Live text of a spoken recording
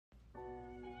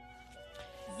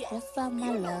What's up, my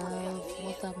love?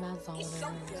 What's up, my zoners?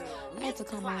 I had to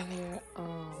come on here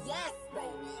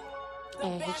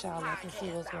and hit y'all up and see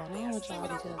what's going on with y'all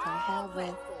because I have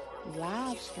a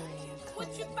live stream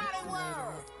coming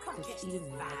later this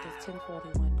evening. Like it's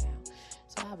 10:41 now,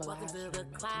 so I have a live stream at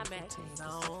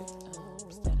 10:15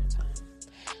 Pacific Standard Time.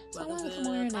 So I wanted to come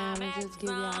on here now and just give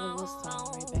y'all a little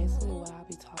summary. Basically, what I'll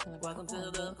be talking about on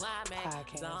the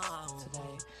podcast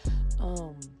today.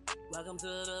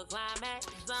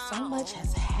 So much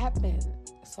has happened.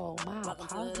 So my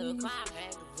apologies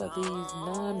for these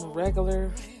non-regular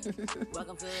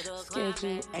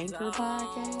scheduled Anchor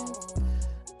podcast,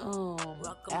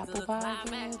 Apple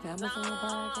podcast, Amazon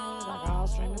podcast, like all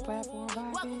streaming platform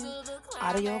podcast,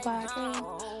 audio podcast.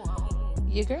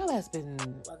 Your girl has been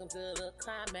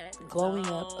glowing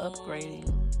up, upgrading,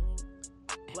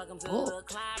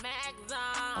 booked.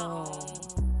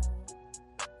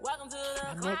 My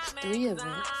next 3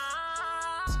 events.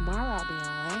 Tomorrow I'll be in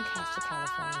Lancaster,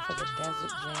 California for the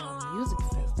Desert Jam Music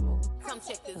Festival.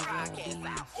 It's going to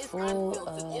be full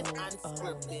of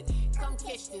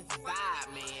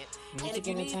music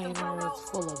entertainers,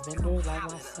 full of vendors like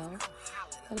myself.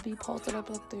 That'll be posted up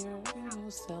there,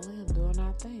 selling and doing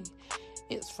our thing.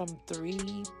 It's from 3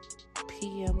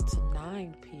 p.m. to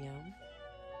 9 p.m.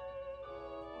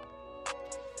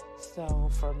 So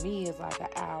for me, it's like an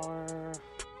hour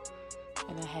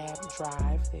and a half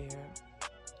drive there.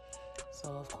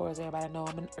 So of course everybody know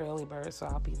I'm an early bird, so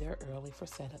I'll be there early for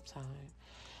setup time.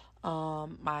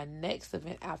 My next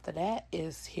event after that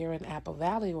is here in Apple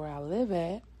Valley where I live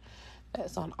at.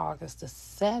 That's on August the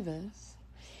 7th.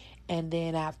 And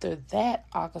then after that,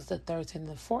 August the 13th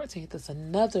and 14th is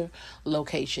another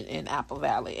location in Apple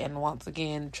Valley. And once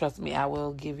again, trust me, I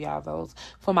will give y'all those.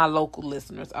 For my local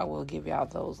listeners, I will give y'all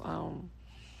those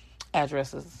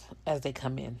addresses as they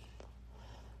come in.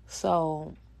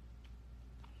 So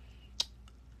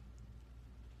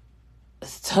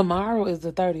tomorrow is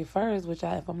the 31st, which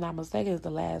if I'm not mistaken is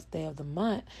the last day of the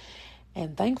month.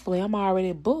 And thankfully, I'm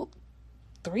already booked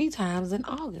 3 times in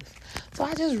August. So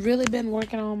I just really been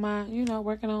working on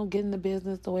working on getting the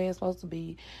business the way it's supposed to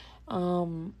be.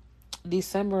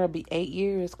 December will be 8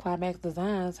 years. Climax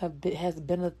Designs has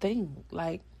been a thing.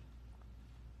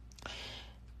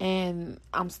 And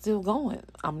I'm still going.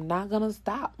 I'm not going to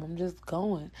stop. I'm just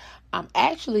going. I'm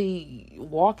actually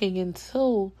walking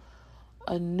into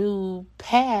a new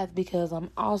path because I'm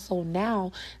also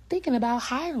now thinking about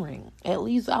hiring. At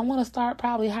least I want to start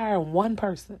probably hiring one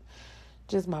person.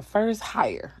 Just my first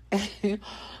hire,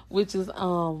 which is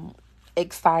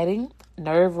exciting,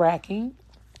 nerve-wracking,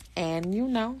 and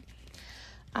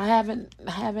I haven't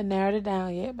narrowed it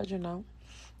down yet, but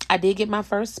I did get my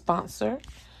first sponsor.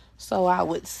 So I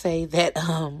would say that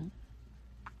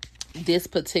this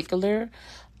particular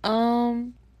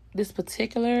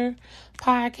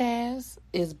podcast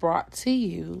is brought to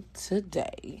you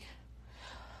today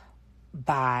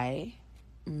by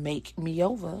Make Me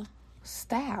Over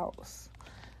Styles.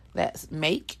 That's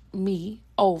Make Me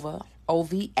Over,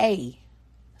 OVA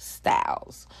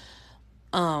Styles.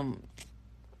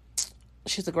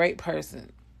 She's a great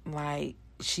person.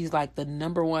 She's like the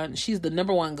number one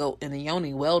goat in the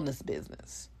yoni wellness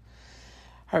business.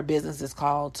 Her business is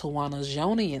called Tawana's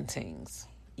Yoni and Tings.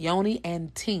 Yoni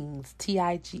and Tings,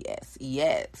 TIGS.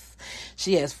 Yes.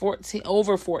 She has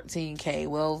over 14K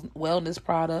wellness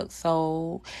products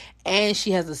sold, and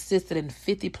she has assisted in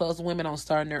 50 plus women on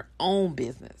starting their own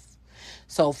business.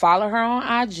 So follow her on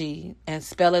IG and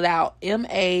spell it out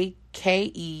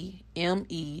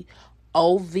MakeMeOvaStyles.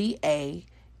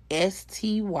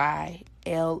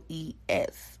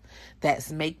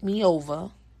 That's Make Me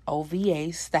Over,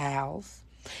 OVA Styles.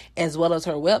 As well as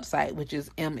her website, which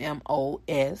is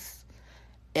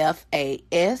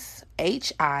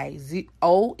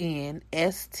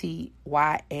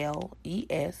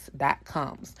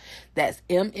MMOSFASHIZONSTYLES.com. That's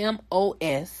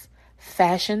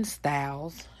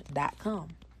MMOSFashionstyles.com.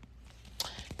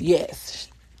 Yes,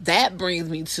 that brings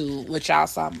me to what y'all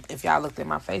saw if y'all looked at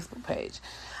my Facebook page.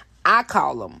 I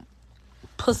call them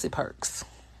pussy perks.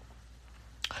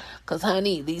 Because,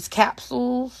 honey, these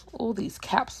capsules, when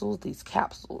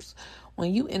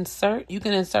you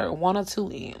can insert 1 or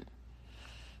 2 in,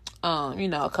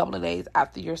 a couple of days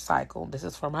after your cycle. This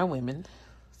is for my women.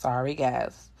 Sorry,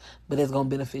 guys. But it's going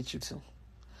to benefit you, too.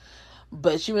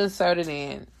 But you insert it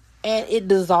in, and it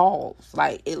dissolves.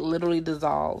 It literally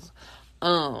dissolves.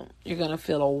 You're going to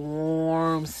feel a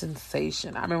warm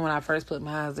sensation. I remember when I first put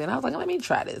mine in, I was like, let me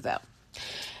try this out.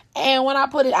 And when I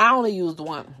put it, I only used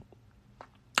 1.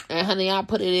 And honey, I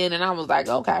put it in and I was like,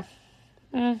 okay.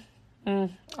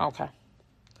 Okay.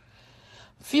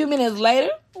 A few minutes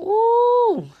later,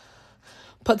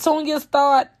 petunias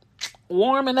start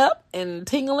warming up and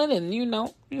tingling, and you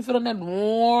feeling that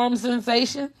warm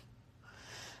sensation.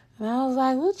 And I was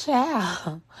like, "Well,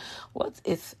 child, what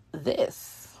is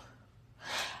this?"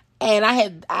 And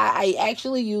I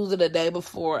actually used it a day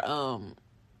before. I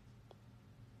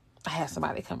had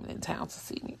somebody coming in town to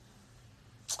see me.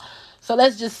 So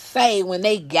let's just say when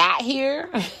they got here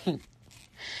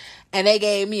and they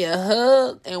gave me a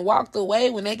hug and walked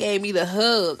away, when they gave me the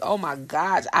hug, oh my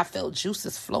gosh, I felt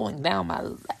juices flowing down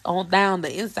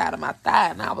the inside of my thigh.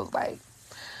 And I was like,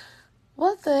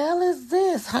 what the hell is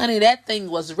this? Honey, that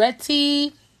thing was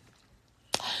ready.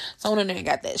 So then they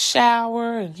got that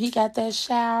shower and he got that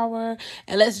shower.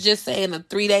 And let's just say in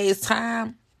 3 days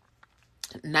time,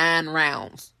 9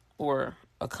 rounds were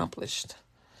accomplished.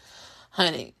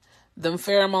 Honey, them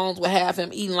pheromones will have him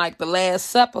eating like the Last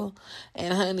Supper.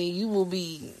 And honey, you will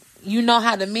be,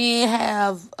 how the men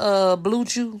have blue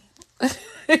chew?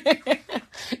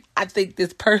 I think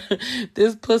this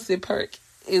pussy perk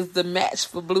is the match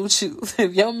for blue chews.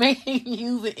 If your man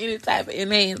using any type of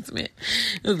enhancement,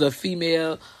 it's a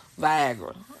female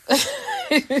Viagra.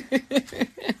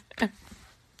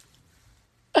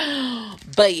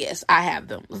 But yes, I have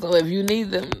them. So if you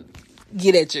need them,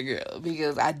 get at your girl,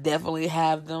 because I definitely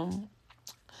have them.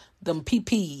 Them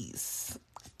PPs,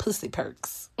 pussy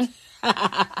perks.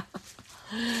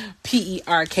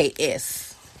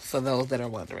 PERKS, for those that are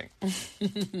wondering.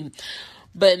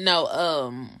 But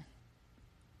no,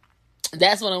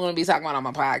 that's what I'm going to be talking about on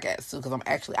my podcast too,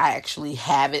 because I actually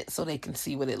have it so they can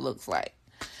see what it looks like.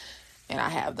 And I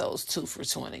have those 2 for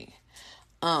 $20.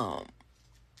 I'm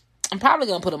probably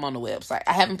going to put them on the website.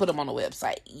 I haven't put them on the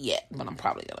website yet, but I'm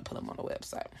probably going to put them on the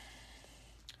website.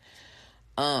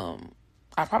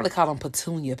 I probably call them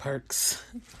petunia perks.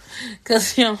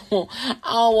 Because, I don't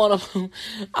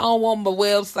want my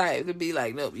website to be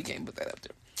like, nope, you can't put that up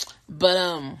there. But,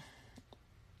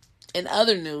 in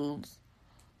other news,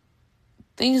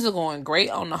 things are going great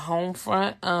on the home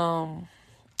front.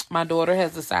 My daughter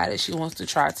has decided she wants to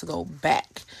try to go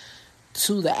back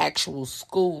to the actual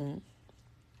school,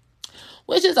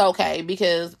 which is okay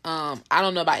because I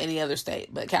don't know about any other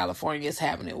state, but California is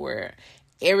having it where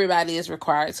everybody is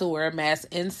required to wear a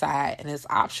mask inside, and it's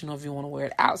optional if you want to wear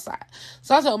it outside.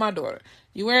 So I told my daughter,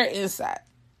 you wear it inside.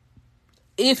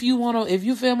 If you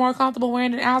feel more comfortable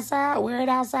wearing it outside, wear it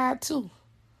outside too.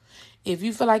 If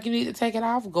you feel like you need to take it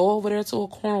off, go over there to a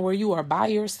corner where you are by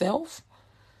yourself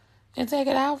and take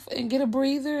it off and get a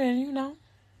breather and,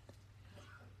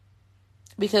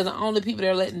 because the only people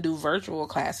they're letting do virtual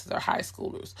classes are high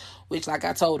schoolers, which, like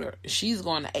I told her, she's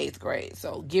going to 8th grade.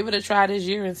 So give it a try this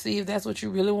year and see if that's what you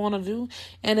really want to do.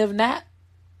 And if not,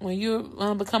 when you're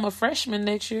going to become a freshman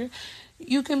next year,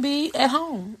 you can be at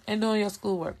home and doing your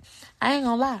schoolwork. I ain't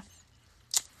going to lie.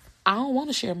 I don't want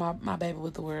to share my baby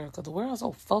with the world because the world's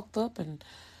so fucked up and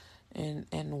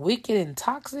wicked and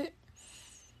toxic.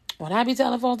 When I be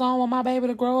telling folks I don't want my baby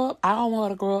to grow up, I don't want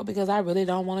her to grow up because I really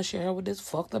don't want to share her with this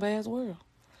fucked up ass world.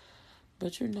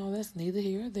 But that's neither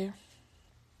here or there.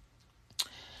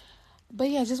 But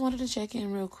yeah, just wanted to check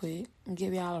in real quick and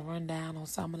give y'all a rundown on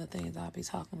some of the things I'll be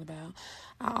talking about.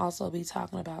 I'll also be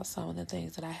talking about some of the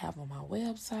things that I have on my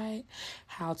website,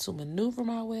 how to maneuver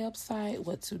my website,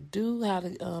 what to do, how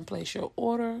to place your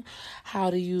order, how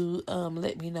do you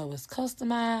let me know it's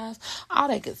customized, all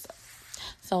that good stuff.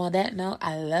 So on that note,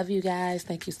 I love you guys.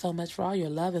 Thank you so much for all your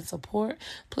love and support.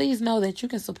 Please know that you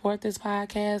can support this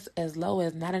podcast as low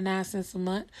as 99 cents a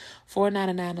month,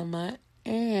 $4.99 a month,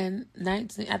 and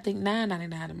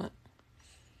 $9.99 a month.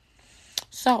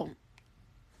 So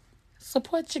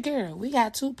support your girl. We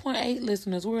got 2.8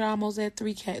 listeners. We're almost at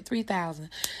 3,000.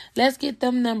 Let's get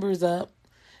them numbers up.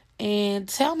 And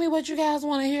tell me what you guys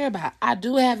want to hear about. I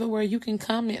do have it where you can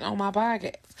comment on my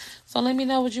podcast. So let me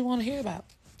know what you want to hear about.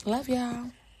 Love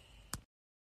y'all.